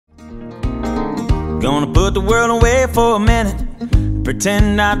Gonna put the world away for a minute,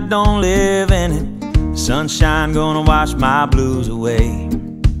 pretend I don't live in it. Sunshine gonna wash my blues away.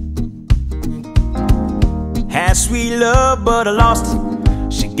 Had sweet love but I lost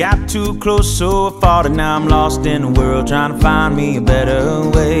it. She got too close so I fought it. Now I'm lost in the world trying to find me a better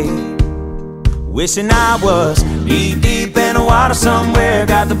way. Wishing I was deep in the water somewhere.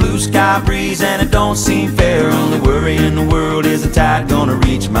 Got the blue sky breeze and it don't seem fair. Only worry in the world is the tide gonna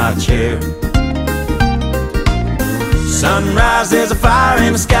reach my chair. Sunrise, there's a fire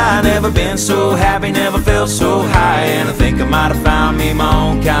in the sky. Never been so happy, never felt so high. And I think I might have found me my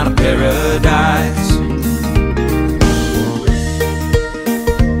own kind of paradise.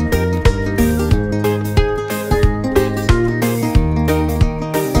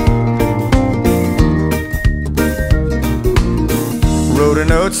 Wrote a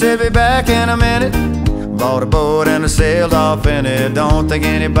note, said be back in a minute. Bought a boat and I sailed off in it. Don't think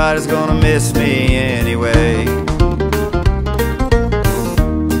anybody's gonna miss me anyway.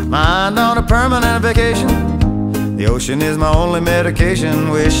 Mind on a permanent vacation. The ocean is my only medication.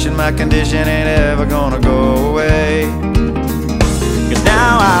 Wishing my condition ain't ever gonna go away. Cause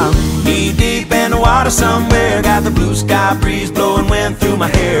now I'm deep in the water somewhere. Got the blue sky breeze blowing wind through my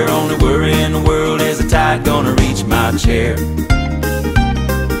hair. Only worry in the world is the tide gonna reach my chair.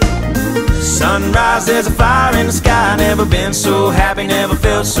 Sunrise, there's a fire in the sky. Never been so happy, never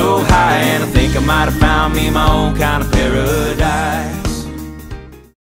felt so high. And I think I might have found me my own kind of paradise.